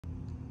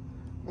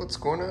What's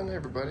going on,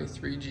 everybody?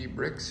 3G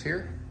Bricks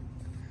here.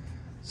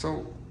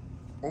 So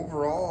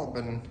overall, I've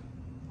been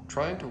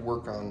trying to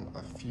work on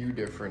a few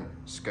different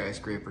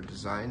skyscraper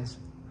designs.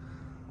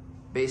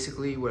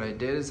 Basically what I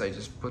did is I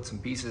just put some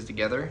pieces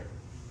together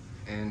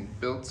and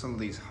built some of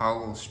these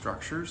hollow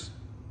structures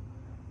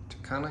to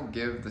kind of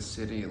give the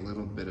city a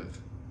little bit of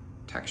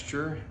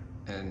texture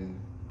and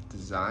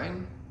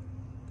design.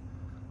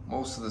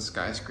 Most of the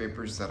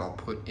skyscrapers that I'll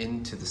put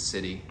into the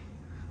city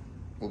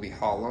will be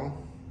hollow,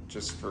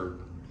 just for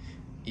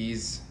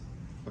ease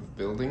of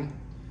building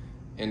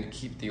and to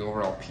keep the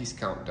overall piece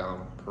count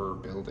down per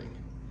building.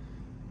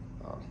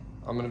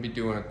 I'm going to be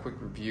doing a quick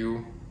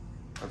review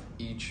of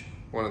each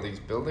one of these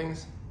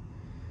buildings.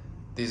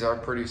 These are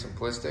pretty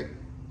simplistic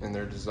in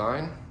their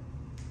design,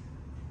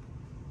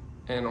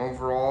 and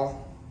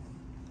overall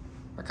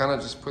I kind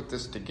of just put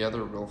this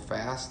together real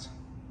fast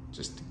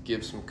just to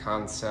give some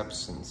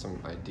concepts and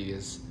some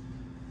ideas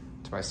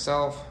to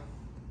myself,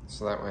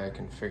 so that way I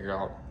can figure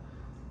out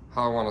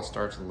how I want to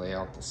start to lay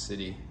out the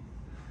city,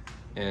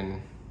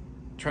 and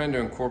trying to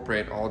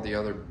incorporate all the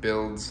other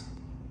builds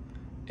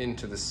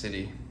into the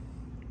city.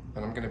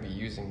 And I'm going to be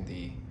using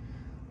the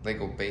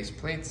Lego base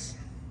plates,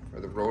 or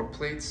the road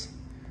plates.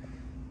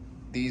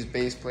 These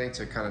base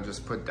plates are kind of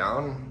just put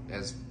down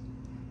as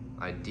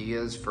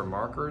ideas for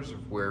markers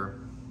of where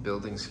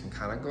buildings can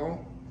kind of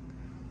go.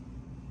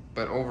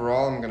 But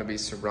overall, I'm going to be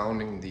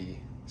surrounding the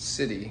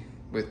city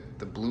with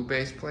the blue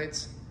base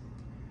plates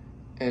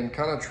and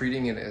kind of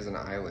treating it as an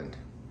island.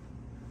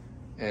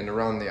 And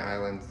around the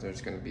island,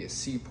 there's going to be a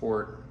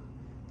seaport,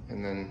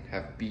 and then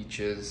have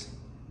beaches,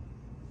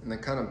 and then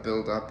kind of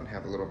build up and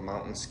have a little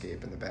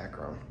mountainscape in the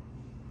background.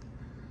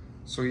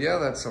 So yeah,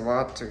 that's a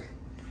lot to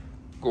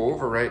go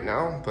over right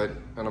now,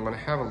 and I'm going to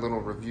have a little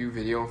review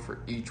video for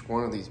each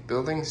one of these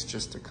buildings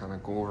just to kind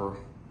of go over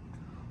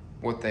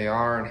what they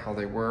are and how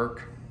they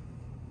work.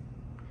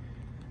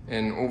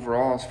 And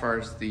overall, as far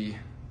as the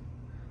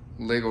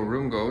Lego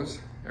room goes,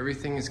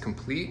 everything is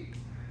complete.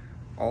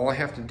 All I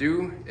have to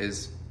do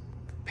is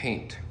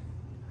paint.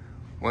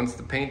 Once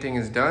the painting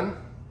is done,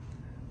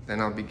 then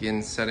I'll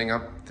begin setting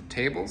up the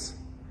tables,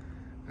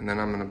 and then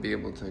I'm going to be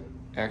able to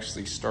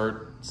actually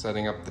start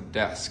setting up the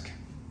desk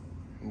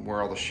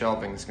where all the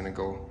shelving is going to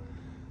go,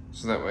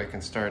 so that way I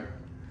can start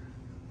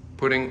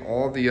putting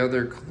all the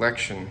other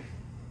collection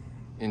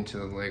into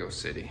the Lego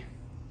city.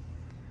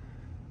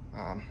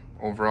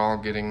 Overall,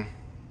 getting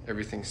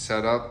everything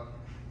set up,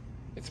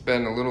 it's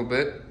been a little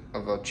bit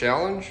of a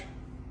challenge,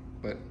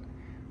 but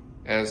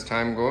as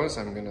time goes,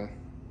 I'm gonna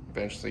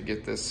eventually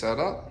get this set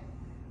up.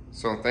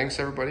 So thanks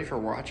everybody for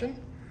watching.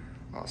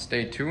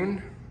 Stay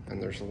tuned,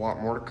 and there's a lot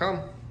more to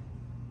come.